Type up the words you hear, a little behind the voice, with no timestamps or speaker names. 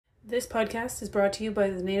This podcast is brought to you by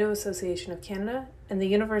the NATO Association of Canada and the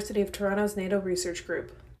University of Toronto's NATO Research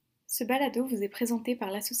Group. Ce balado vous est présenté par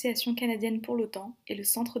l'Association canadienne pour l'OTAN et le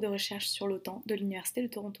Centre de recherche sur l'OTAN de l'Université de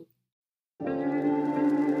Toronto.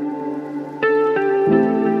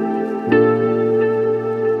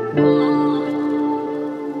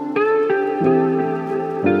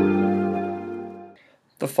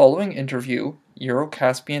 The following interview,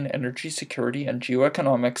 Euro-Caspian Energy Security and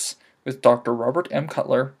Geoeconomics, with Dr. Robert M.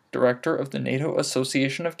 Cutler, Director of the NATO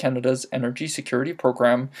Association of Canada's Energy Security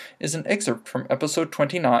Program, is an excerpt from episode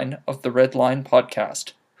 29 of the Red Line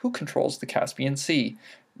podcast, Who Controls the Caspian Sea,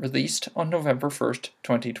 released on November 1st,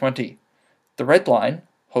 2020. The Red Line,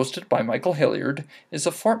 hosted by Michael Hilliard, is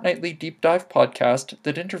a fortnightly deep dive podcast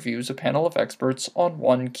that interviews a panel of experts on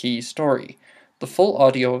one key story. The full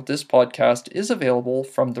audio of this podcast is available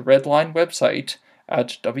from the Red Line website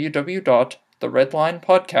at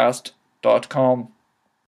www.theredlinepodcast.com.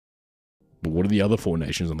 But what do the other four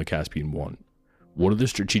nations on the Caspian want? What are the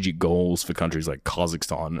strategic goals for countries like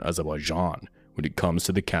Kazakhstan and Azerbaijan when it comes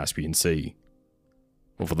to the Caspian Sea?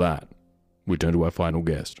 Well, for that, we turn to our final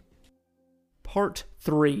guest. Part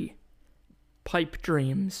 3. Pipe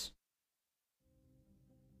Dreams.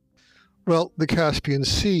 Well, the Caspian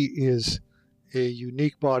Sea is a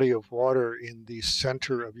unique body of water in the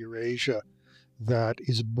center of Eurasia that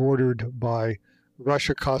is bordered by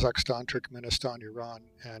Russia, Kazakhstan, Turkmenistan, Iran,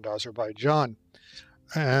 and Azerbaijan.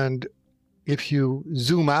 And if you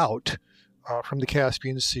zoom out from the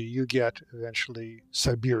Caspian Sea, you get eventually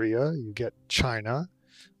Siberia, you get China,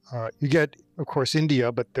 you get, of course,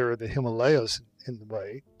 India, but there are the Himalayas in the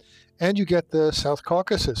way, and you get the South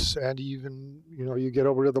Caucasus, and even, you get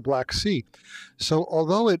over to the Black Sea. So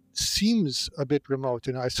although it seems a bit remote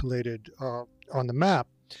and isolated on the map,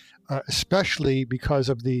 especially because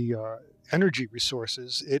of the energy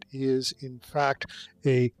resources, it is in fact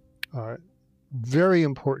a very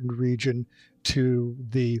important region to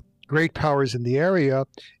the great powers in the area,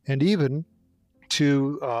 and even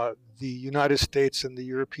to the United States and the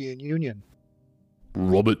European Union.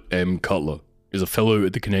 Robert M. Cutler is a fellow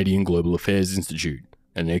at the Canadian Global Affairs Institute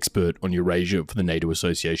and an expert on Eurasia for the NATO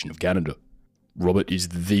Association of Canada. Robert is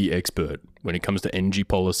the expert when it comes to energy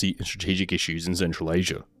policy and strategic issues in Central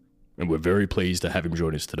Asia, and we're very pleased to have him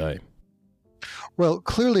join us today. Well,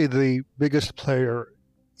 clearly the biggest player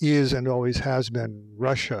is and always has been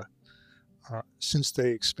Russia since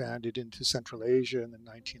they expanded into Central Asia in the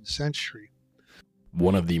 19th century.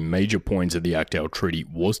 One of the major points of the Aktau Treaty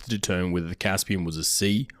was to determine whether the Caspian was a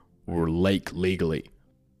sea or a lake legally.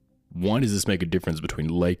 Why does this make a difference between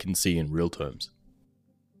lake and sea in real terms?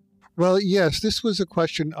 Well, yes, this was a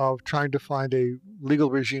question of trying to find a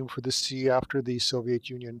legal regime for the sea after the Soviet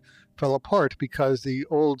Union fell apart, because the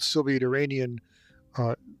old Soviet-Iranian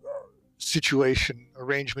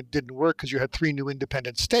arrangement didn't work because you had three new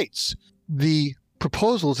independent states. The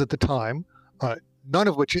proposals at the time,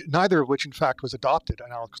 neither of which in fact was adopted,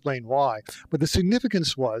 and I'll explain why. But the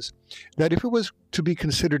significance was that if it was to be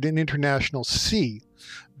considered an international sea,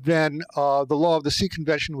 then the law of the Sea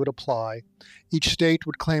Convention would apply. Each state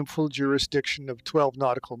would claim full jurisdiction of 12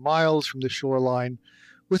 nautical miles from the shoreline,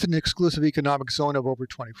 with an exclusive economic zone of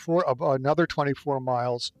another 24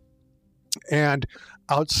 miles. And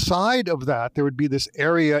outside of that, there would be this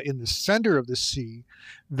area in the center of the sea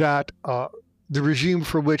that the regime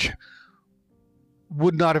for which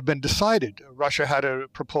would not have been decided. Russia had a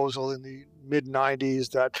proposal in the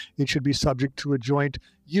mid-90s that it should be subject to a joint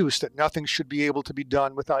use, that nothing should be able to be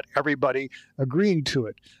done without everybody agreeing to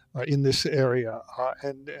it in this area.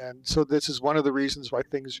 And so this is one of the reasons why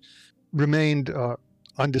things remained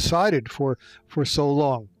undecided for so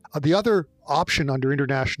long. The other option under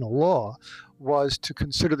international law was to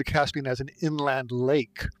consider the Caspian as an inland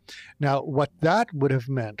lake. Now, what that would have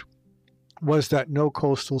meant was that no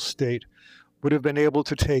coastal state would have been able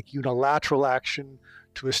to take unilateral action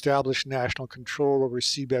to establish national control over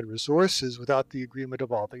seabed resources without the agreement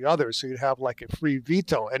of all the others. So you'd have like a free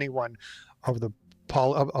veto. Any one of them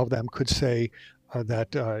could say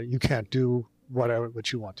that you can't do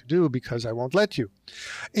what you want to do because I won't let you.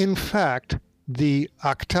 In fact, the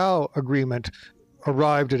Aktau agreement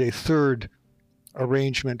arrived at a third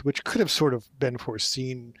arrangement, which could have sort of been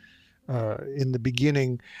foreseen in the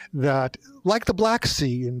beginning, that, like the Black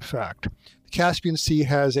Sea, in fact, the Caspian Sea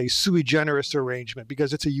has a sui generis arrangement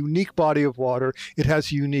because it's a unique body of water. It has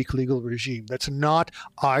a unique legal regime that's not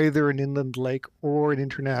either an inland lake or an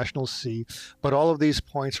international sea, but all of these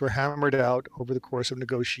points were hammered out over the course of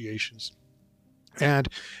negotiations. And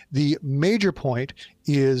the major point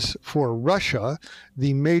is for Russia,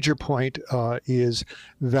 the major point is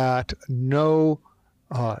that no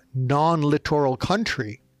non-littoral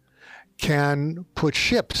country can put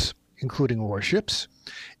ships, including warships,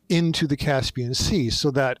 into the Caspian Sea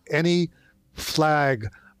so that any flag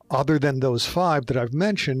other than those 5 that I've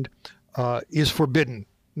mentioned is forbidden.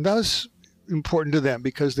 And that's important to them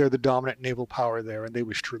because they're the dominant naval power there and they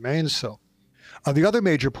wish to remain so. The other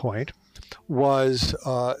major point was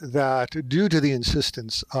that due to the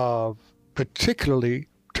insistence of particularly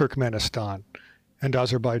Turkmenistan and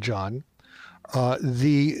Azerbaijan,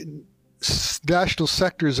 the national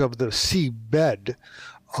sectors of the seabed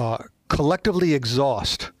collectively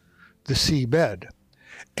exhaust the seabed.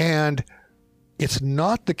 And it's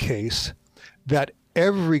not the case that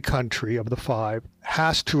every country of the 5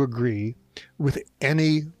 has to agree with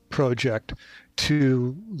any project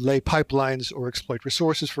to lay pipelines or exploit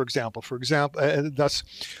resources, for example. Thus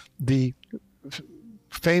the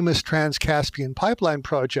famous Trans-Caspian pipeline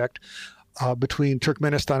project between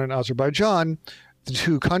Turkmenistan and Azerbaijan. The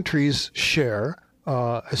 2 countries share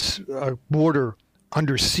a border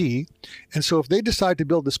undersea. And so if they decide to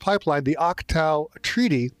build this pipeline, the Aktau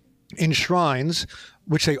Treaty enshrines,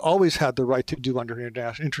 which they always had the right to do under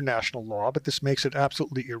international law, but this makes it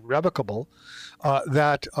absolutely irrevocable,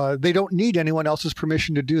 that they don't need anyone else's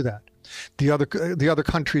permission to do that. The other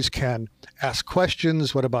countries can ask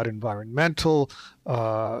questions. What about environmental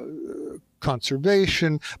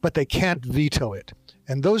conservation? But they can't veto it.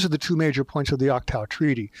 And those are the 2 major points of the Aktau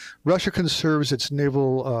Treaty. Russia conserves its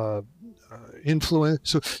naval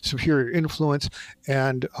superior influence,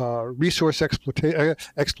 and resource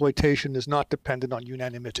exploitation is not dependent on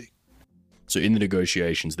unanimity. So in the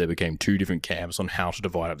negotiations, there became 2 different camps on how to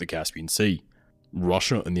divide up the Caspian Sea.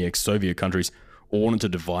 Russia and the ex-Soviet countries all wanted to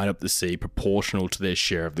divide up the sea proportional to their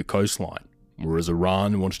share of the coastline, whereas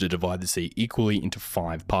Iran wanted to divide the sea equally into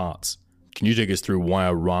 5 parts. Can you take us through why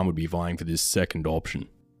Iran would be vying for this second option?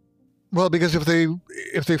 Well, because if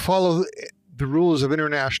they follow the rules of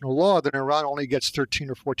international law, then Iran only gets 13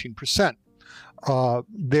 or 14%.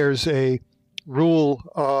 There's a rule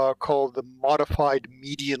called the modified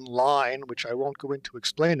median line, which I won't go into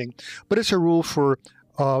explaining, but it's a rule for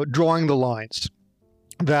drawing the lines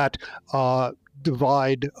that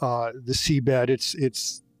divide the seabed.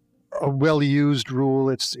 It's a well-used rule.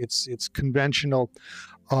 It's conventional.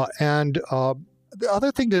 And the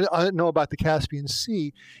other thing to know about the Caspian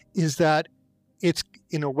Sea is that it's,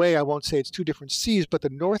 in a way, I won't say it's 2 different seas, but the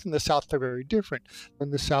north and the south are very different.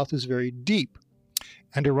 And the south is very deep.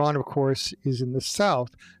 And Iran, of course, is in the south.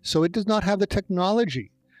 So it does not have the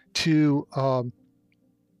technology to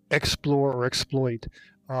explore or exploit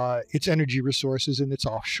its energy resources in its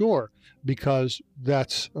offshore, because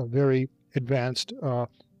that's a very advanced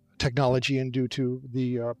technology, and due to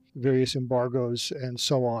the various embargoes and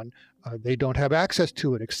so on, they don't have access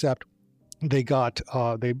to it, except they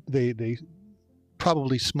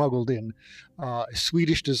probably smuggled in a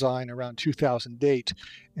Swedish design around 2008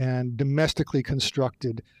 and domestically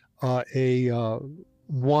constructed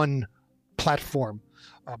one platform,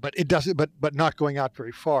 but not going out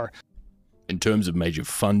very far. In terms of major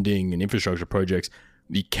funding and infrastructure projects,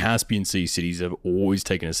 the Caspian Sea cities have always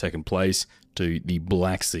taken a second place to the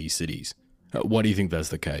Black Sea cities. Why do you think that's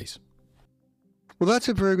the case? Well, that's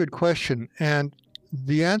a very good question. And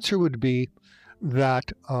the answer would be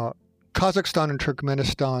that Kazakhstan and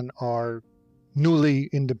Turkmenistan are newly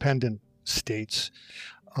independent states.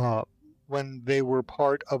 When they were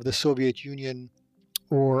part of the Soviet Union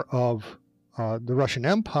or of the Russian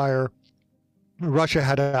Empire, Russia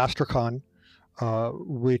had Astrakhan,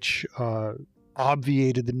 which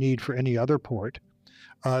obviated the need for any other port.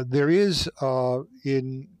 There is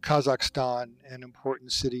in Kazakhstan an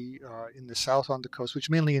important city in the south on the coast, which is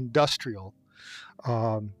mainly industrial.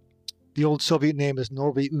 The old Soviet name is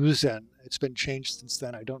Novy Uzen. It's been changed since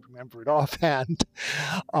then. I don't remember it offhand.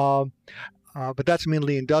 But that's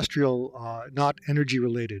mainly industrial, not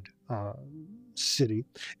energy-related city.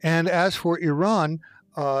 And as for Iran,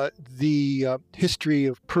 the history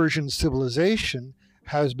of Persian civilization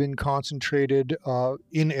has been concentrated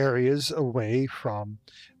in areas away from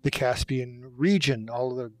the Caspian region.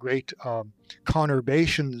 All of the great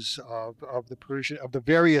conurbations of the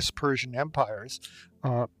various Persian empires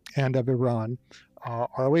and of Iran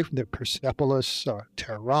are away from there. Persepolis,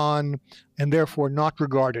 Tehran, and therefore not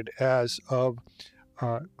regarded as of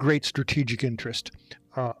great strategic interest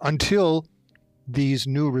until these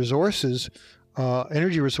new resources,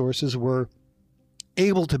 energy resources, were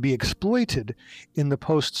able to be exploited in the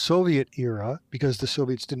post-Soviet era, because the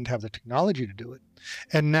Soviets didn't have the technology to do it.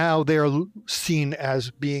 And now they are seen as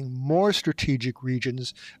being more strategic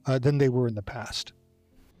regions than they were in the past.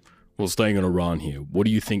 Well, staying on Iran here, what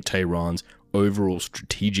do you think Tehran's overall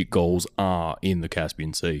strategic goals are in the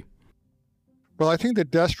Caspian Sea? Well, I think that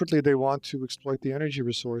desperately they want to exploit the energy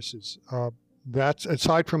resources. That's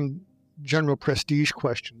aside from general prestige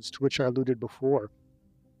questions to which I alluded before.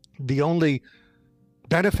 The only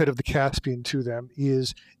benefit of the Caspian to them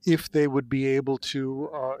is if they would be able to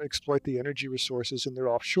exploit the energy resources in their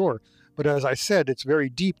offshore. But as I said, it's very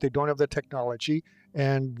deep. They don't have the technology,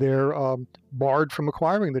 and they're barred from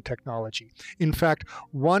acquiring the technology. In fact,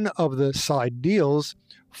 one of the side deals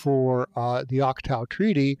for the Aktau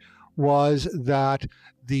Treaty was that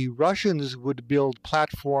the Russians would build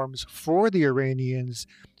platforms for the Iranians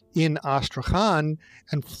in Astrakhan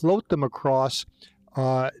and float them across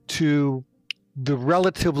to the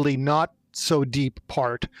relatively not so deep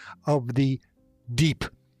part of the deep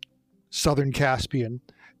southern Caspian,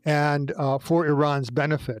 and for Iran's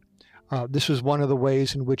benefit. This was one of the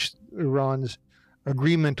ways in which Iran's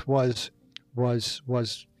agreement was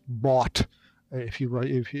bought, if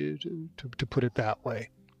you to put it that way.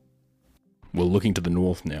 Well, looking to the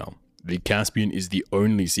north now, the Caspian is the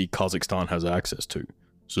only sea Kazakhstan has access to,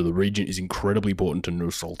 so the region is incredibly important to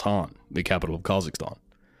Nur-Sultan, the capital of Kazakhstan.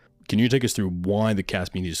 Can you take us through why the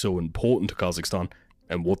Caspian is so important to Kazakhstan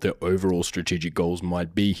and what their overall strategic goals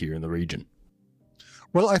might be here in the region?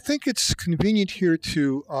 Well, I think it's convenient here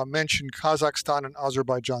to mention Kazakhstan and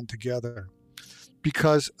Azerbaijan together,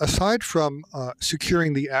 because aside from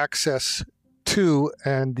securing the access to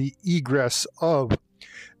and the egress of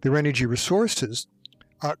their energy resources,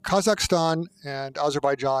 Kazakhstan and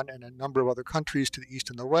Azerbaijan and a number of other countries to the east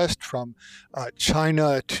and the west, from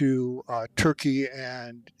China to Turkey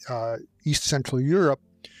and East Central Europe,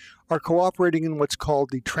 are cooperating in what's called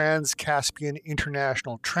the Trans-Caspian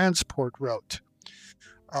International Transport Route,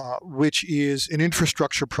 which is an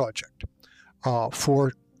infrastructure project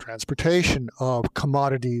for transportation of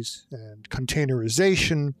commodities and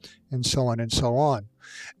containerization and so on and so on.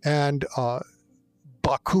 And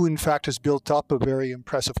Baku, in fact, has built up a very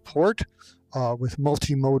impressive port with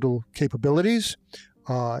multimodal capabilities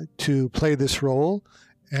to play this role.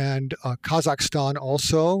 And Kazakhstan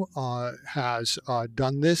also has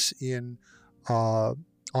done this on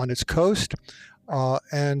its coast.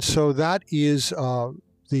 And so that is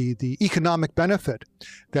the economic benefit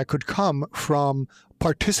that could come from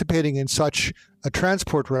participating in such a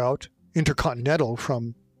transport route, intercontinental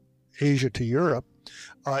from Asia to Europe,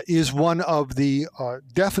 is one of the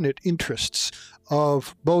definite interests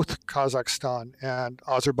of both Kazakhstan and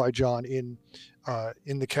Azerbaijan in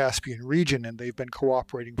the Caspian region, and they've been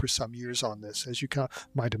cooperating for some years on this. As you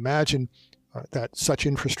might imagine, that such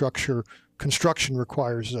infrastructure construction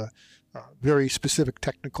requires a very specific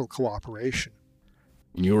technical cooperation.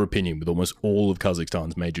 In your opinion, with almost all of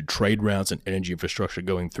Kazakhstan's major trade routes and energy infrastructure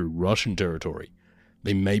going through Russian territory,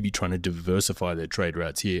 they may be trying to diversify their trade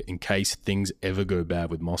routes here in case things ever go bad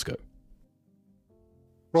with Moscow.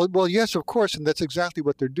 Well, yes, of course, and that's exactly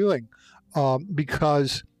what they're doing,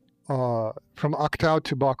 because from Aktau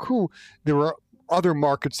to Baku, there are other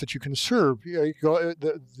markets that you can serve.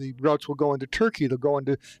 The routes will go into Turkey, they'll go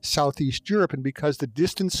into Southeast Europe, and because the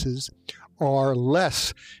distances are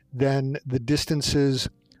less than the distances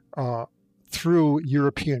through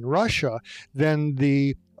European Russia, then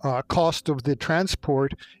the cost of the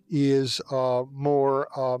transport is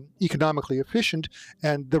more economically efficient,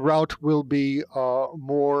 and the route will be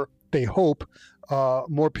more, they hope,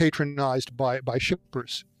 more patronized by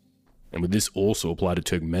shippers. And would this also apply to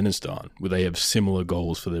Turkmenistan, where they have similar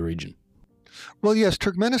goals for the region? Well, yes,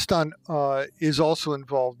 Turkmenistan is also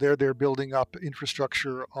involved there. They're building up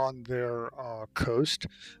infrastructure on their coast.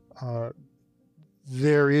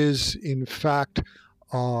 There is, in fact,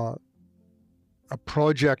 a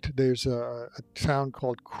project. There's a town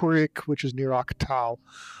called Kurik, which is near Aktau,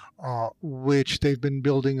 which they've been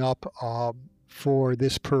building up for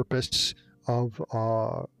this purpose of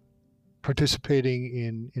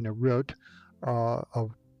participating in a route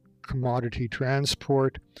of commodity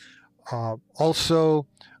transport. Also,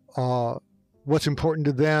 what's important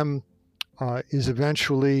to them is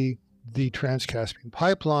eventually the Trans-Caspian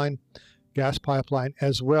pipeline, gas pipeline,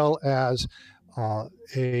 as well as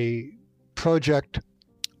a project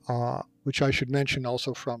which I should mention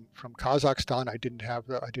also from Kazakhstan. I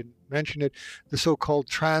didn't mention it. The so-called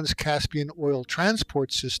Trans-Caspian oil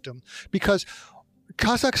transport system, because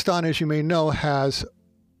Kazakhstan, as you may know, has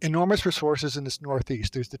enormous resources in this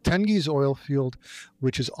northeast. There's the Tengiz oil field,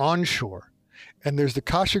 which is onshore, and there's the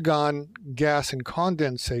Kashagan gas and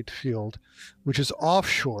condensate field, which is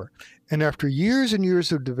offshore. And after years and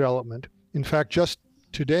years of development, in fact, just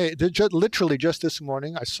today, literally just this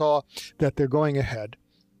morning, I saw that they're going ahead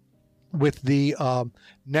with the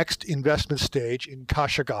next investment stage in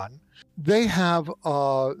Kashagan. They have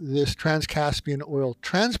this Trans-Caspian oil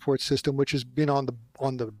transport system, which has been on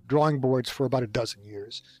the drawing boards for about a dozen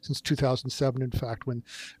years, since 2007, in fact, when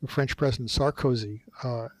French President Sarkozy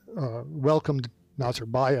welcomed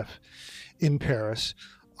Nazarbayev in Paris.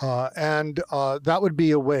 And that would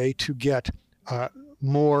be a way to get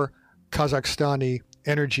more Kazakhstani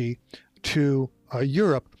energy to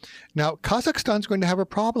Europe. Now, Kazakhstan's going to have a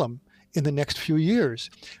problem in the next few years.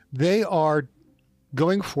 They are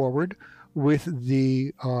going forward with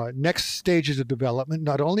the next stages of development,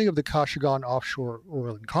 not only of the Kashagan offshore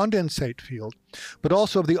oil and condensate field, but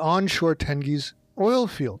also of the onshore Tengiz oil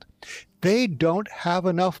field. They don't have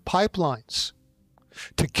enough pipelines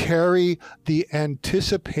to carry the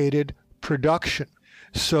anticipated production.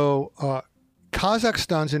 So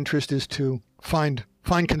Kazakhstan's interest is to find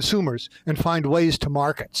consumers and find ways to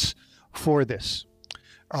markets for this,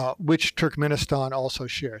 which Turkmenistan also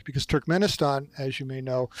shares. Because Turkmenistan, as you may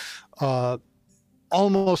know,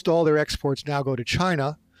 almost all their exports now go to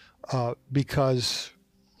China because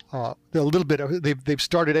they've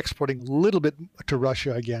started exporting a little bit to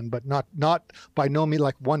Russia again, but not by no means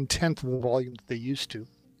like 1/10 of the volume that they used to.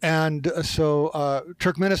 And so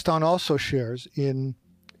Turkmenistan also shares in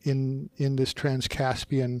this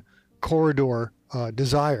Trans-Caspian corridor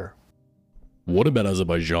desire. What about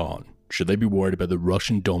Azerbaijan? Should they be worried about the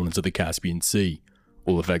Russian dominance of the Caspian Sea,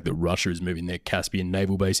 or the fact that Russia is moving their Caspian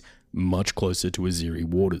naval base much closer to Azeri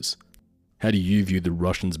waters? How do you view the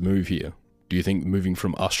Russians' move here? Do you think moving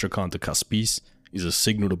from Astrakhan to Kaspis is a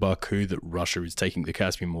signal to Baku that Russia is taking the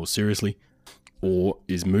Caspian more seriously? Or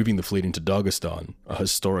is moving the fleet into Dagestan, a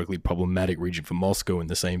historically problematic region for Moscow in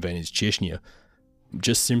the same vein as Chechnya,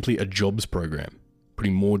 just simply a jobs program,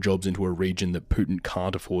 putting more jobs into a region that Putin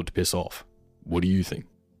can't afford to piss off? What do you think?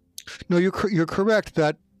 No, you're correct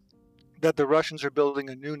that the Russians are building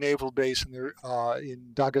a new naval base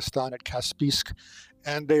in Dagestan at Kaspisk,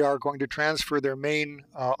 and they are going to transfer their main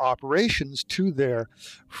operations to there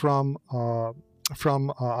from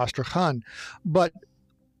Astrakhan. But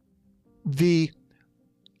the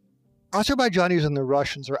Azerbaijanis and the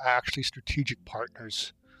Russians are actually strategic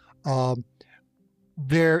partners.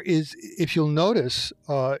 There is, if you'll notice,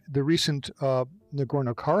 the recent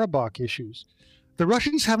Nagorno-Karabakh issues, the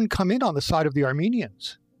Russians haven't come in on the side of the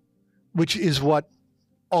Armenians, which is what,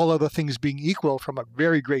 all other things being equal, from a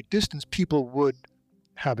very great distance, people would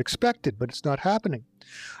have expected, but it's not happening.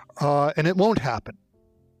 And it won't happen,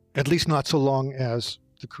 at least not so long as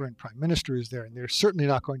the current prime minister is there. And they're certainly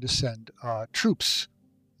not going to send troops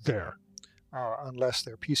there unless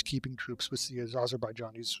they're peacekeeping troops, which the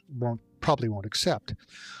Azerbaijanis probably won't accept.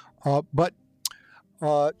 But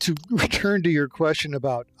to return to your question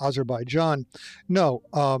about Azerbaijan, no,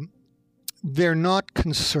 they're not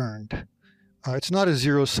concerned. It's not a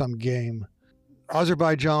zero-sum game.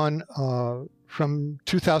 Azerbaijan, from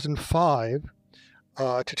 2005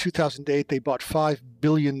 to 2008, they bought $5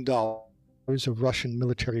 billion of Russian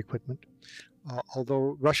military equipment.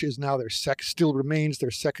 Although Russia is now still remains their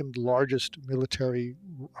second largest military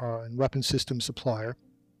and weapon system supplier.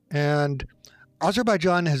 And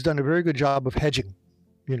Azerbaijan has done a very good job of hedging.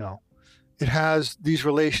 It has these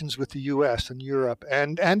relations with the US and Europe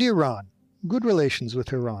and Iran, good relations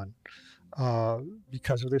with Iran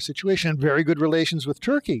because of their situation, and very good relations with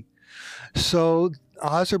Turkey. So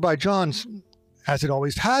Azerbaijan's, as it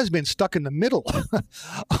always has been, stuck in the middle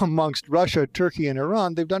amongst Russia, Turkey, and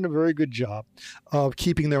Iran. They've done a very good job of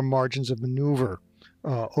keeping their margins of maneuver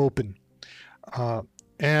open.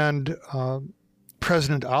 And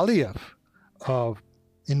President Aliyev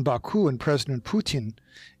in Baku and President Putin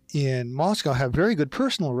in Moscow have very good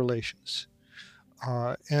personal relations.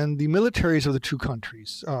 And the militaries of the two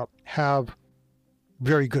countries have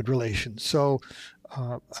very good relations. So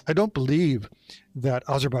I don't believe that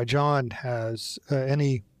Azerbaijan has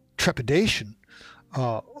any trepidation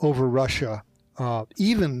over Russia,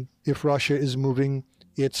 even if Russia is moving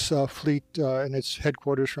its fleet and its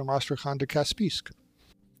headquarters from Astrakhan to Kaspisk.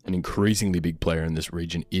 An increasingly big player in this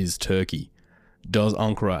region is Turkey. Does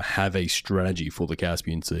Ankara have a strategy for the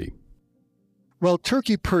Caspian Sea? Well,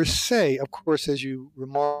 Turkey per se, of course, as you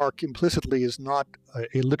remark implicitly, is not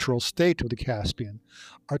a literal state of the Caspian.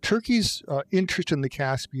 Turkey's interest in the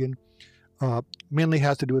Caspian mainly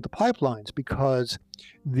has to do with the pipelines, because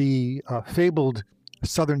the fabled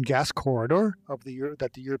southern gas corridor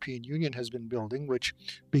that the European Union has been building, which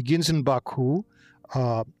begins in Baku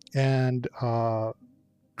and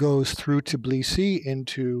goes through Tbilisi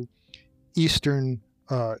into eastern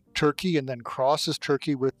Turkey, and then crosses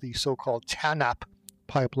Turkey with the so-called TANAP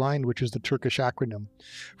pipeline, which is the Turkish acronym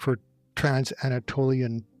for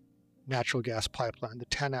Trans-Anatolian natural gas pipeline, the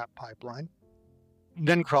TANAP pipeline,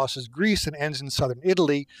 then crosses Greece and ends in southern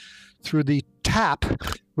Italy through the TAP,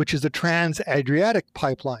 which is the Trans-Adriatic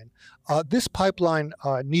pipeline. This pipeline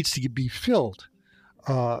needs to be filled,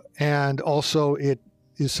 and also it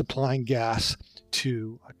is supplying gas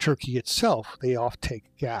to Turkey itself. They offtake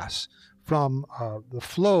gas from the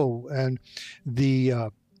flow, and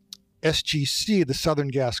the SGC, the Southern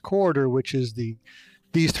Gas Corridor, which is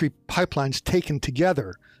these three pipelines taken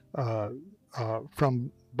together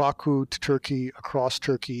from Baku to Turkey, across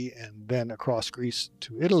Turkey, and then across Greece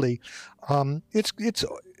to Italy.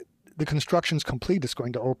 The construction's complete. It's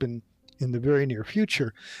going to open in the very near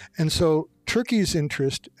future. And so Turkey's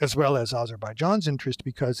interest, as well as Azerbaijan's interest,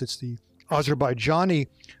 because it's the Azerbaijani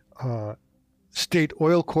State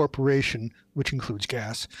Oil Corporation, which includes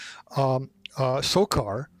gas,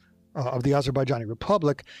 SOCAR, of the Azerbaijani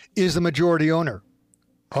Republic, is the majority owner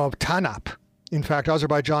of TANAP. In fact,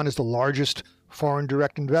 Azerbaijan is the largest foreign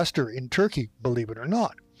direct investor in Turkey, believe it or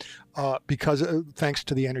not, thanks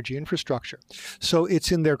to the energy infrastructure. So it's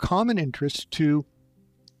in their common interest to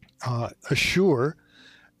assure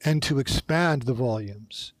and to expand the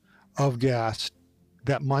volumes of gas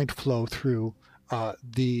that might flow through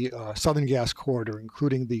the Southern Gas Corridor,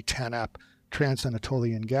 including the TANAP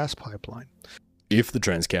Trans-Anatolian gas pipeline. If the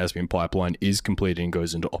Trans-Caspian pipeline is completed and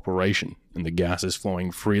goes into operation, and the gas is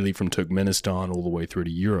flowing freely from Turkmenistan all the way through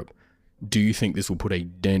to Europe, do you think this will put a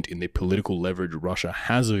dent in the political leverage Russia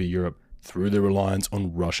has over Europe through their reliance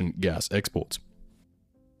on Russian gas exports?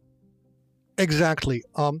 Exactly.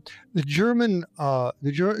 The Germans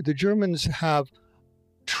have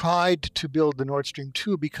tried to build the Nord Stream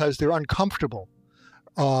 2 because they're uncomfortable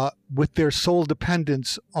with their sole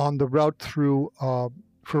dependence on the route through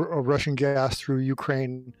for Russian gas through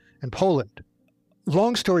Ukraine and Poland.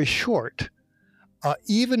 Long story short,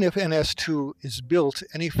 even if NS2 is built,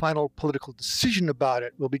 any final political decision about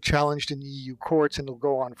it will be challenged in EU courts and will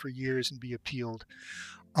go on for years and be appealed.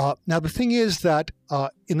 Now, the thing is that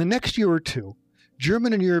in the next year or two,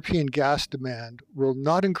 German and European gas demand will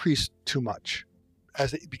not increase too much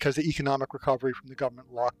because of the economic recovery from the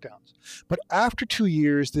government lockdowns. But after 2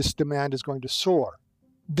 years, this demand is going to soar.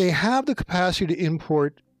 They have the capacity to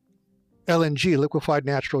import LNG, liquefied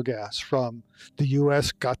natural gas, from the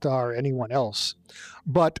US, Qatar, anyone else.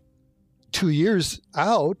 But 2 years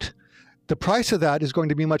out, the price of that is going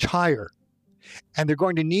to be much higher. And they're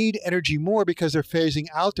going to need energy more because they're phasing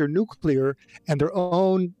out their nuclear, and their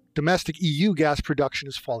own domestic EU gas production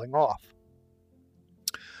is falling off.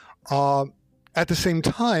 At the same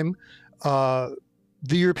time, the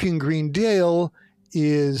European Green Deal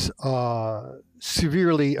is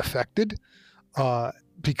severely affected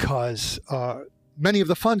because many of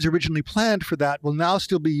the funds originally planned for that will now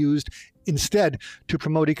still be used instead to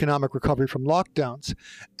promote economic recovery from lockdowns.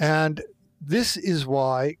 And this is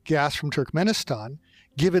why gas from Turkmenistan,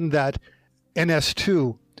 given that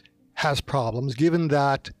NS2 has problems, given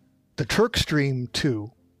that the Turk Stream 2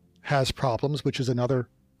 has problems, which is another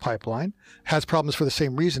pipeline, has problems for the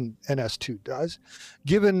same reason NS2 does,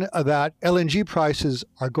 given that LNG prices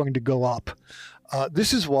are going to go up.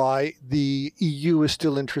 This is why the EU is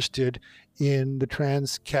still interested in the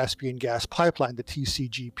Trans-Caspian Gas Pipeline, the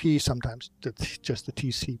TCGP, sometimes just the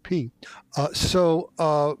TCP. So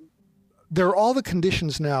there are all the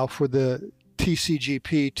conditions now for the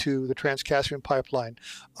TCGP to the Trans-Caspian Pipeline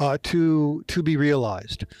to be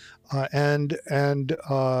realized. And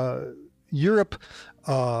Europe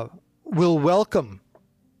will welcome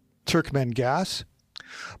Turkmen gas.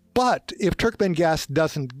 But if Turkmen gas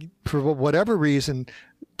doesn't, for whatever reason,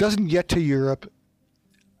 doesn't get to Europe,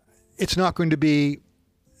 it's not going to be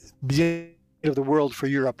the end of the world for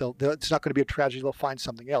Europe. It's not going to be a tragedy. They'll find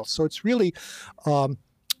something else. So it's really,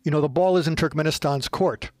 the ball is in Turkmenistan's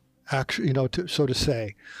court, actually, so to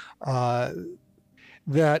say,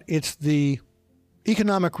 that it's the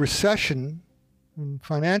economic recession and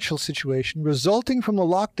financial situation resulting from the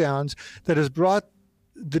lockdowns that has brought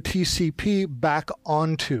the TCP back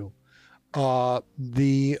onto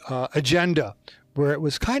the agenda, where it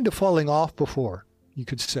was kind of falling off before, you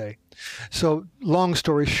could say. So long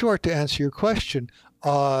story short, to answer your question,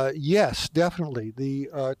 yes, definitely. The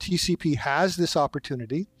TCP has this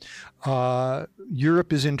opportunity.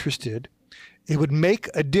 Europe is interested. It would make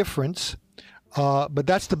a difference, but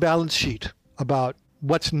that's the balance sheet about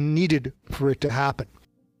what's needed for it to happen.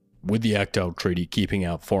 With the ACTAL Treaty keeping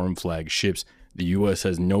out foreign flag ships, the US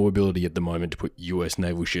has no ability at the moment to put US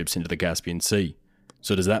naval ships into the Caspian Sea.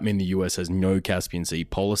 So does that mean the US has no Caspian Sea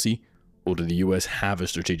policy, or do the US have a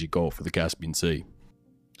strategic goal for the Caspian Sea?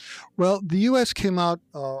 Well, the US came out,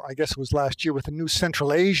 I guess it was last year, with a new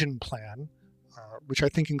Central Asian plan, which I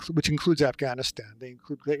think which includes Afghanistan. They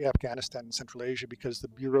include Afghanistan and Central Asia because the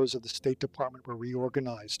bureaus of the State Department were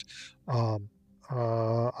reorganized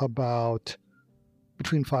about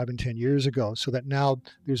between 5 and 10 years ago, so that now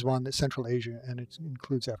there's one that's Central Asia and it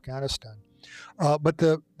includes Afghanistan. But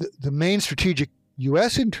the main strategic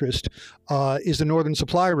U.S. interest is the Northern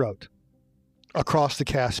Supply Route across the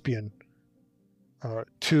Caspian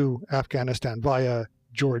to Afghanistan via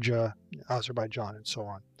Georgia, Azerbaijan, and so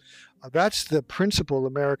on. That's the principal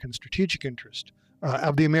American strategic interest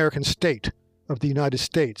of the American state, of the United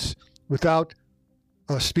States, without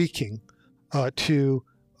speaking to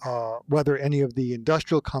whether any of the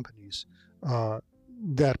industrial companies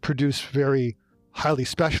that produce very highly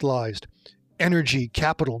specialized energy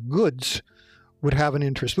capital goods would have an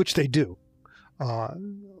interest, which they do.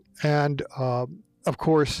 And of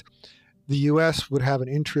course, the U.S. would have an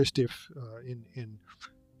interest if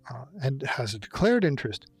and has a declared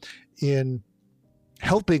interest in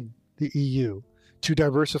helping the EU to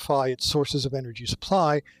diversify its sources of energy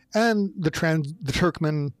supply, and the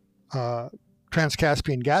Turkmen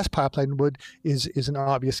Trans-Caspian gas pipeline is an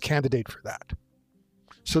obvious candidate for that.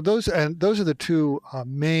 So those are the two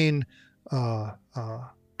main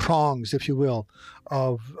prongs, if you will,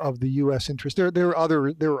 of the U.S. interest. There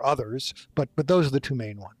are others, but those are the two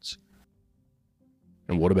main ones.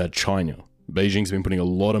 And what about China? Beijing's been putting a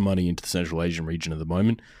lot of money into the Central Asian region at the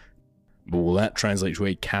moment, but will that translate to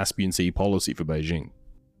a Caspian Sea policy for Beijing?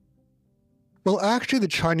 Well, actually, the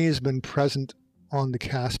Chinese have been present on the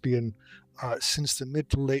Caspian since the mid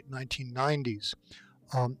to late 1990s.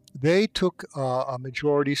 They took a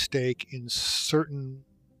majority stake in certain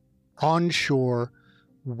onshore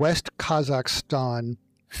West Kazakhstan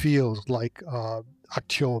fields like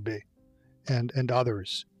Aktyobe and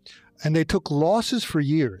others. And they took losses for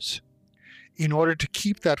years in order to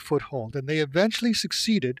keep that foothold. And they eventually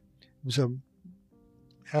succeeded. It was I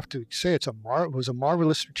have to say it was a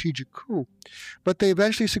marvelous strategic coup. But they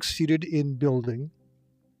eventually succeeded in building.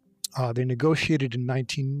 They negotiated in it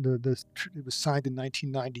was signed in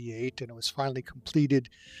 1998, and it was finally completed,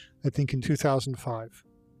 I think, in 2005.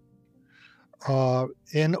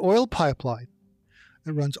 An oil pipeline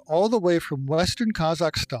that runs all the way from western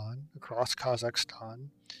Kazakhstan, across Kazakhstan,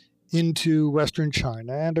 into western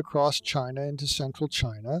China, and across China into central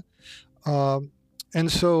China. And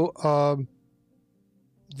so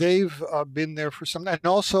they've been there for some, and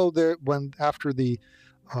also after the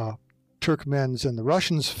Turkmens and the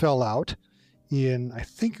Russians fell out in, I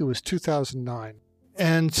think it was 2009.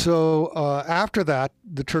 And so after that,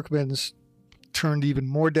 the Turkmens turned even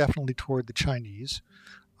more definitely toward the Chinese.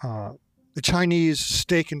 The Chinese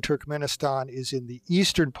stake in Turkmenistan is in the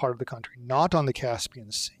eastern part of the country, not on the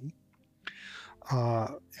Caspian Sea.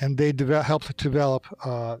 And they helped develop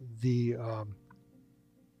the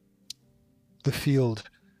field,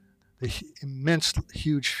 the immense,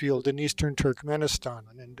 huge field in eastern Turkmenistan,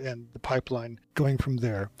 and the pipeline going from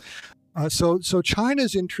there. So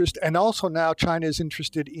China's interest, and also now China is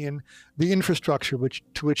interested in the infrastructure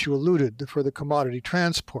to which you alluded for the commodity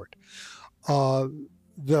transport.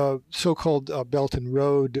 The so-called Belt and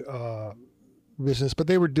Road business, but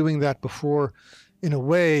they were doing that before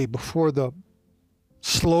the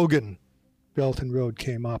slogan Belt and Road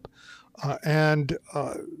came up. And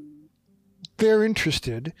they're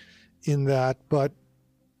interested in that,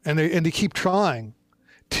 and they keep trying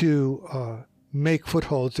to make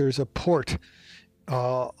footholds. There's a port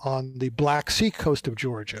on the Black Sea coast of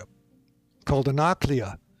Georgia called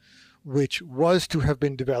Anaklia, which was to have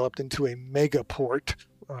been developed into a mega port,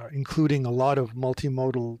 including a lot of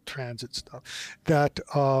multimodal transit stuff, that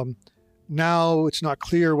now it's not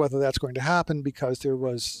clear whether that's going to happen because there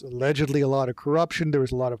was allegedly a lot of corruption. There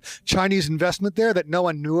was a lot of Chinese investment there that no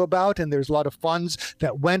one knew about, and there's a lot of funds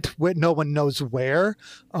that went no one knows where.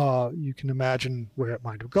 You can imagine where it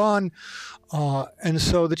might have gone. And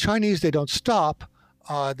so the Chinese, they don't stop.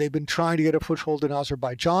 They've been trying to get a foothold in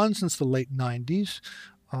Azerbaijan since the late 90s.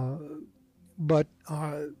 But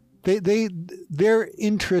their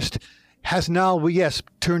interest has now, yes,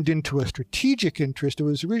 turned into a strategic interest. It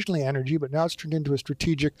was originally energy, but now it's turned into a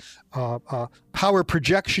strategic power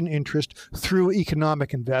projection interest through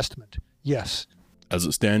economic investment. Yes. As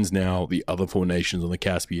it stands now, the other four nations on the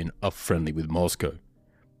Caspian are friendly with Moscow.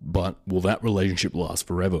 But will that relationship last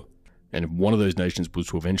forever? And if one of those nations was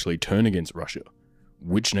to eventually turn against Russia,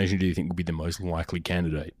 which nation do you think would be the most likely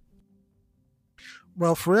candidate?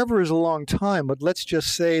 Well, forever is a long time, but let's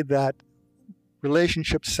just say that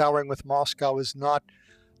relationship souring with Moscow is not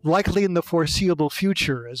likely in the foreseeable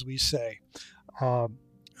future, as we say.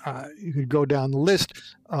 You could go down the list.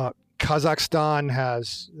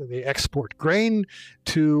 they export grain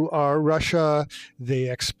to Russia. They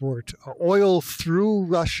export oil through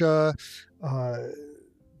Russia.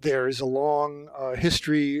 There is a long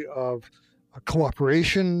history of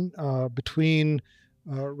cooperation between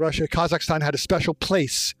Russia. Kazakhstan had a special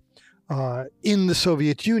place in the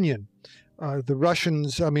Soviet Union. The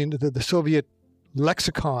Russians, the Soviet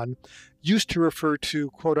lexicon used to refer to,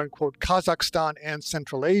 quote unquote, Kazakhstan and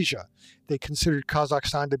Central Asia. They considered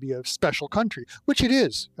Kazakhstan to be a special country, which it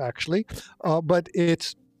is, actually, but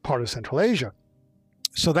it's part of Central Asia.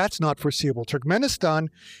 So that's not foreseeable. Turkmenistan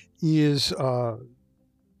is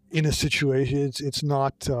in a situation, it's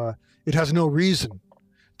not, it has no reason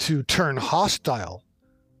to turn hostile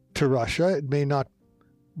to Russia. It may not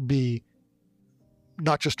be,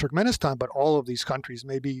 not just Turkmenistan, but all of these countries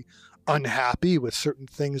may be unhappy with certain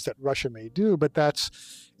things that Russia may do, but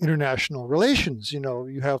that's international relations.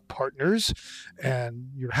 You have partners and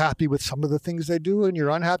you're happy with some of the things they do and you're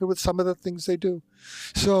unhappy with some of the things they do.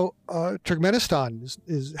 So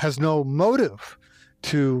Turkmenistan has no motive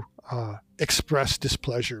to express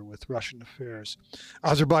displeasure with Russian affairs.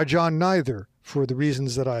 Azerbaijan neither, for the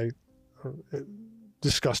reasons that I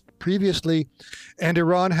discussed previously, and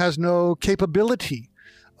Iran has no capability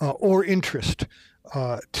or interest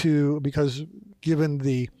because given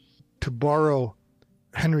to borrow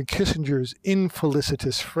Henry Kissinger's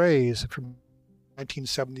infelicitous phrase from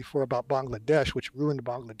 1974 about Bangladesh, which ruined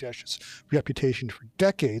Bangladesh's reputation for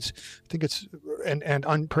decades. I think it's,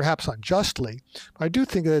 and perhaps unjustly, I do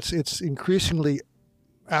think that it's increasingly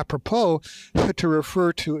apropos to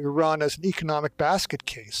refer to Iran as an economic basket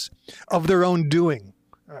case of their own doing.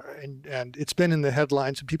 And it's been in the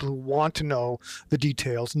headlines, and people who want to know the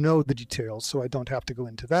details, so I don't have to go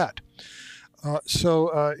into that.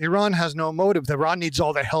 So Iran has no motive. Iran needs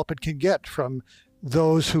all the help it can get from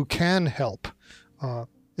those who can help,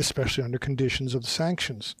 especially under conditions of the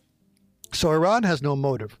sanctions. So Iran has no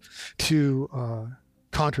motive to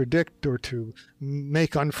contradict or to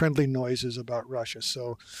make unfriendly noises about Russia.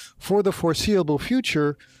 So for the foreseeable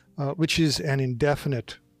future, which is an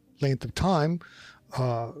indefinite length of time,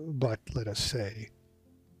 but let us say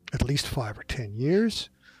at least 5 or 10 years,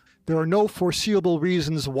 there are no foreseeable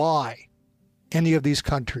reasons why any of these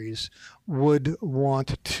countries would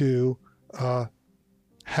want to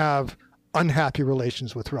have unhappy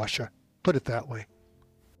relations with Russia. Put it that way.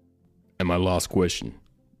 And my last question.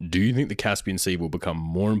 Do you think the Caspian Sea will become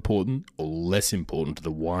more important or less important to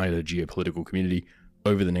the wider geopolitical community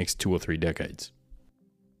over the next 2 or 3 decades?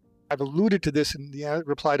 I've alluded to this in the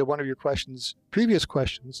reply to one of your previous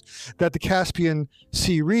questions, that the Caspian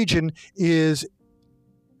Sea region is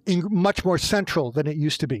much more central than it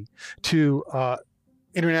used to be to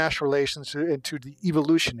international relations and to the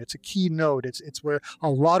evolution. It's a key node. It's where a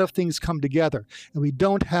lot of things come together. And we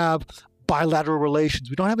don't have bilateral relations.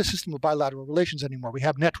 We don't have a system of bilateral relations anymore. We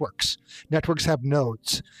have networks. Networks have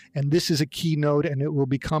nodes. And this is a key node, and it will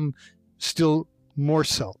become still more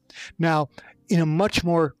so. Now, in a much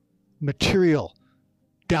more material,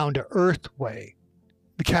 down-to-earth way,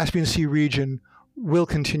 the Caspian Sea region will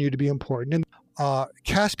continue to be important. And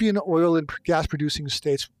Caspian oil and gas-producing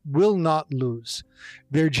states will not lose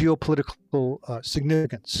their geopolitical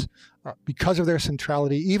significance because of their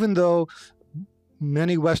centrality, even though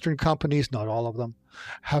many Western companies, not all of them,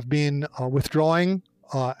 have been withdrawing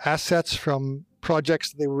assets from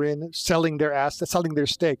projects that they were in, selling their assets, selling their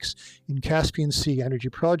stakes in Caspian Sea energy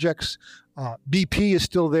projects. BP is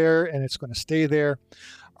still there, and it's going to stay there,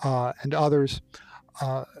 and others.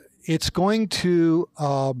 It's going to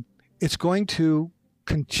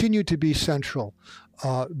continue to be central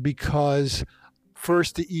because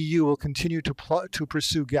first, the EU will continue to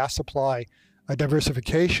pursue gas supply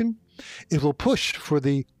diversification. It will push for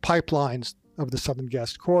the pipelines of the Southern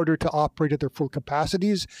Gas Corridor to operate at their full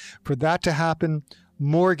capacities. For that to happen,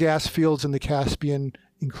 more gas fields in the Caspian,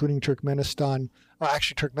 including Turkmenistan,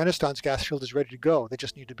 actually Turkmenistan's gas field is ready to go. They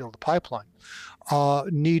just need to build a pipeline.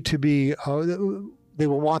 They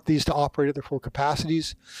will want these to operate at their full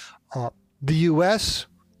capacities. The U.S.,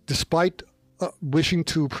 despite wishing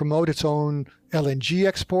to promote its own LNG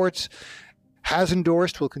exports, has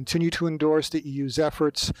endorsed, will continue to endorse the EU's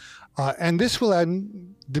efforts, and this will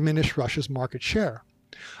diminish Russia's market share.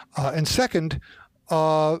 And second,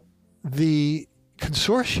 the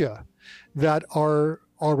consortia that are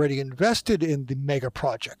already invested in the mega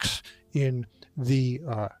projects in the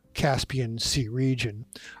Caspian Sea region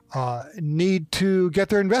need to get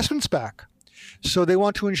their investments back. So they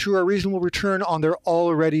want to ensure a reasonable return on their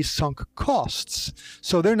already sunk costs.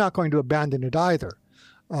 So they're not going to abandon it either.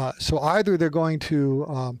 So either they're going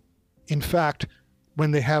to, in fact,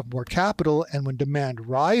 when they have more capital and when demand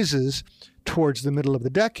rises towards the middle of the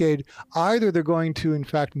decade, either they're going to, in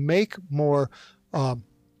fact, make more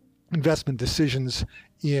investment decisions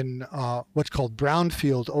in what's called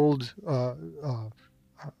brownfield, old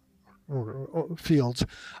fields,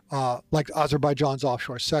 like Azerbaijan's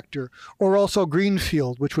offshore sector, or also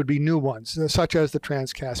greenfield, which would be new ones, such as the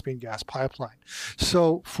Trans-Caspian gas pipeline.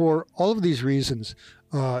 So for all of these reasons,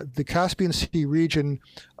 the Caspian Sea region,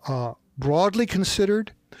 broadly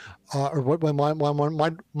considered, or what one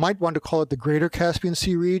might want to call it the Greater Caspian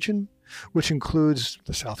Sea region, which includes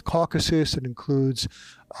the South Caucasus, it includes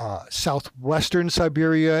southwestern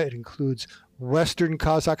Siberia, it includes western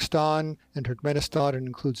Kazakhstan and Turkmenistan, it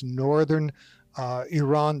includes northern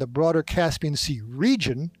Iran. The broader Caspian Sea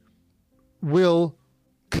region will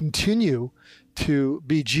continue to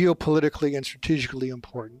be geopolitically and strategically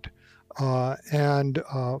important. And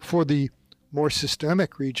for the more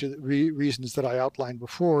systemic reasons that I outlined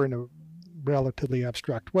before in a relatively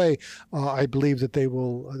abstract way, I believe that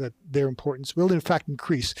that their importance will in fact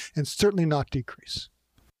increase and certainly not decrease.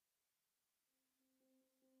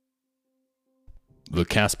 The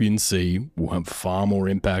Caspian Sea will have far more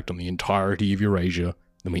impact on the entirety of Eurasia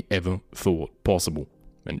than we ever thought possible,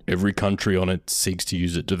 and every country on it seeks to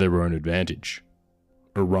use it to their own advantage.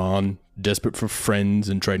 Iran, desperate for friends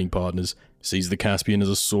and trading partners, sees the Caspian as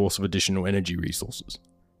a source of additional energy resources,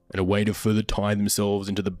 and a way to further tie themselves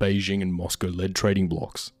into the Beijing and Moscow-led trading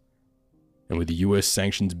blocs. And with the US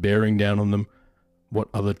sanctions bearing down on them, what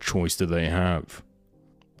other choice do they have?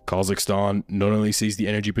 Kazakhstan not only sees the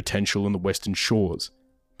energy potential in the western shores,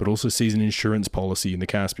 but also sees an insurance policy in the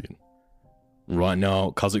Caspian. Right now,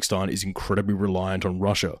 Kazakhstan is incredibly reliant on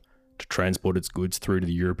Russia to transport its goods through to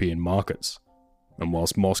the European markets. And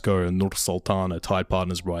whilst Moscow and Nur-Sultan are tight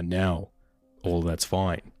partners right now, all of that's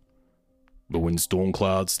fine. But when storm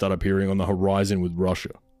clouds start appearing on the horizon with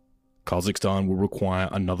Russia, Kazakhstan will require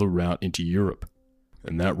another route into Europe,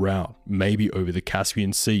 and that route may be over the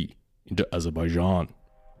Caspian Sea into Azerbaijan.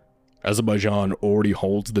 Azerbaijan already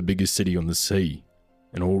holds the biggest city on the sea,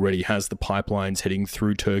 and already has the pipelines heading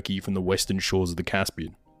through Turkey from the western shores of the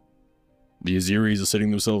Caspian. The Azeris are setting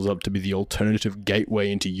themselves up to be the alternative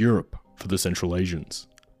gateway into Europe for the Central Asians.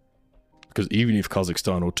 Because even if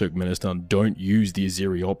Kazakhstan or Turkmenistan don't use the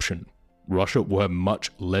Azeri option, Russia will have much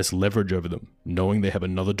less leverage over them, knowing they have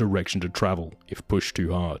another direction to travel if pushed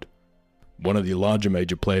too hard. One of the larger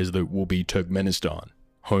major players though will be Turkmenistan,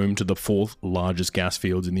 home to the 4th largest gas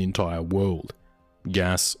fields in the entire world.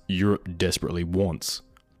 Gas Europe desperately wants.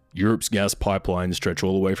 Europe's gas pipelines stretch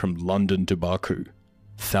all the way from London to Baku,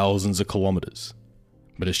 thousands of kilometers.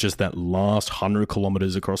 But it's just that last 100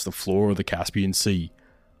 kilometers across the floor of the Caspian Sea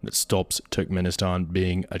that stops Turkmenistan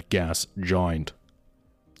being a gas giant.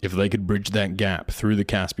 If they could bridge that gap through the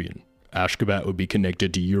Caspian, Ashgabat would be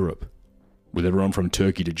connected to Europe, with everyone from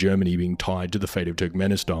Turkey to Germany being tied to the fate of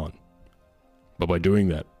Turkmenistan. But by doing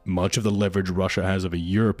that, much of the leverage Russia has over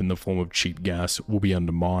Europe in the form of cheap gas will be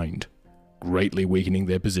undermined, greatly weakening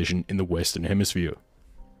their position in the Western Hemisphere.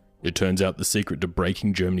 It turns out the secret to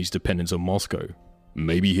breaking Germany's dependence on Moscow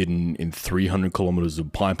may be hidden in 300 kilometers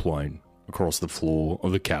of pipeline across the floor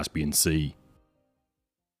of the Caspian Sea.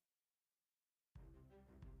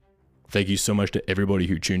 Thank you so much to everybody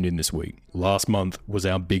who tuned in this week. Last month was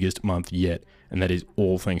our biggest month yet, and that is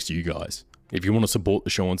all thanks to you guys. If you want to support the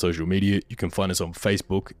show on social media, you can find us on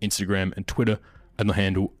Facebook, Instagram, and Twitter at the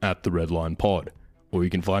handle @TheRedLinePod, or you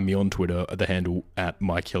can find me on Twitter at the handle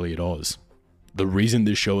 @MikeElliottOz. The reason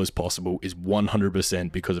this show is possible is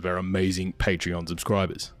 100% because of our amazing Patreon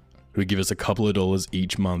subscribers, who give us a couple of dollars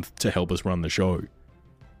each month to help us run the show.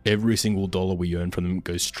 Every single dollar we earn from them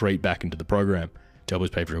goes straight back into the program to help us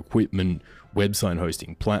pay for equipment, website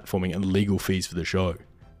hosting, platforming, and legal fees for the show.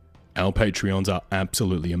 Our Patreons are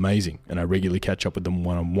absolutely amazing, and I regularly catch up with them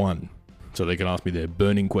one-on-one, so they can ask me their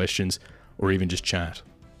burning questions or even just chat.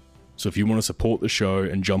 So if you want to support the show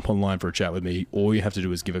and jump online for a chat with me, all you have to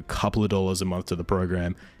do is give a couple of dollars a month to the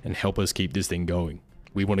program and help us keep this thing going.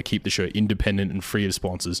 We want to keep the show independent and free of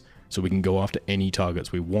sponsors so we can go after any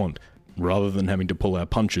targets we want, rather than having to pull our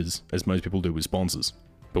punches as most people do with sponsors.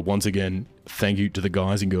 But once again, thank you to the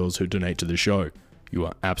guys and girls who donate to the show. You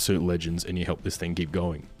are absolute legends and you help this thing keep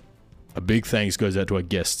going. A big thanks goes out to our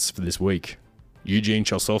guests for this week. Eugene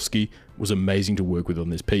Chasovsky was amazing to work with on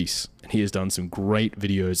this piece, and he has done some great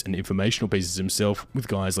videos and informational pieces himself with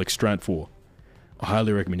guys like Stratfor. I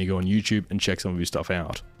highly recommend you go on YouTube and check some of his stuff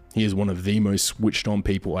out. He is one of the most switched on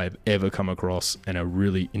people I have ever come across, and I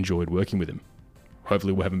really enjoyed working with him.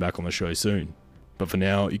 Hopefully we'll have him back on the show soon. But for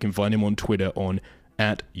now, you can find him on Twitter on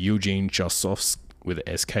 @EugeneChasovsky with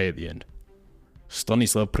SK at the end.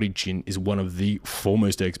 Stanislav Prichin is one of the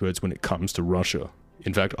foremost experts when it comes to Russia.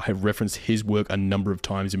 In fact, I have referenced his work a number of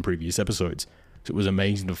times in previous episodes, so it was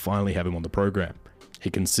amazing to finally have him on the program. He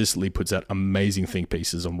consistently puts out amazing think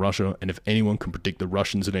pieces on Russia, and if anyone can predict the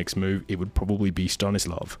Russians' next move, it would probably be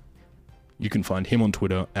Stanislav. You can find him on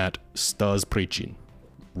Twitter at StasPrichin.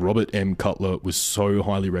 Robert M. Cutler was so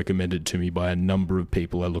highly recommended to me by a number of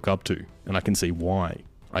people I look up to, and I can see why.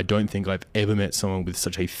 I don't think I've ever met someone with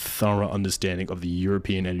such a thorough understanding of the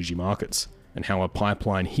European energy markets, and how a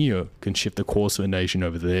pipeline here can shift the course of a nation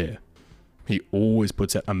over there. He always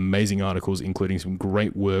puts out amazing articles, including some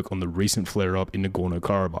great work on the recent flare-up in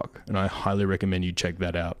Nagorno-Karabakh, and I highly recommend you check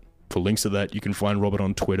that out. For links to that, you can find Robert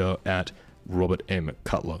on Twitter at Robert M.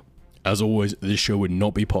 Cutler. As always, this show would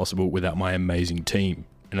not be possible without my amazing team,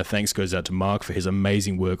 and a thanks goes out to Mark for his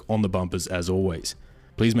amazing work on the bumpers as always.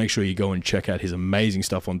 Please make sure you go and check out his amazing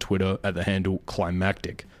stuff on Twitter at the handle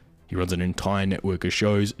Climactic. He runs an entire network of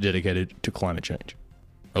shows dedicated to climate change.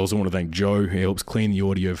 I also want to thank Joe, who helps clean the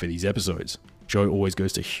audio for these episodes. Joe always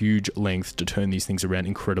goes to huge lengths to turn these things around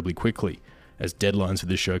incredibly quickly, as deadlines for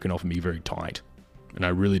this show can often be very tight. And I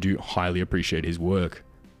really do highly appreciate his work.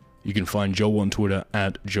 You can find Joe on Twitter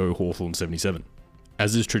at JoeHawthorne77.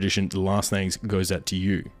 As is tradition, the last thanks goes out to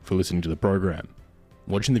you for listening to the program.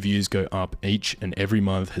 Watching the views go up each and every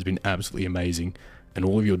month has been absolutely amazing, and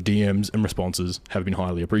all of your DMs and responses have been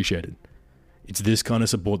highly appreciated. It's this kind of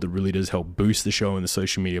support that really does help boost the show on the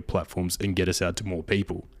social media platforms and get us out to more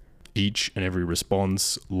people. Each and every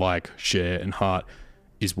response, like, share, and heart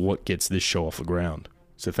is what gets this show off the ground.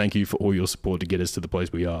 So thank you for all your support to get us to the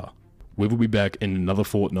place we are. We will be back in another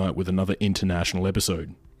fortnight with another international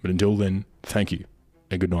episode. But until then, thank you,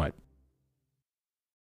 and good night.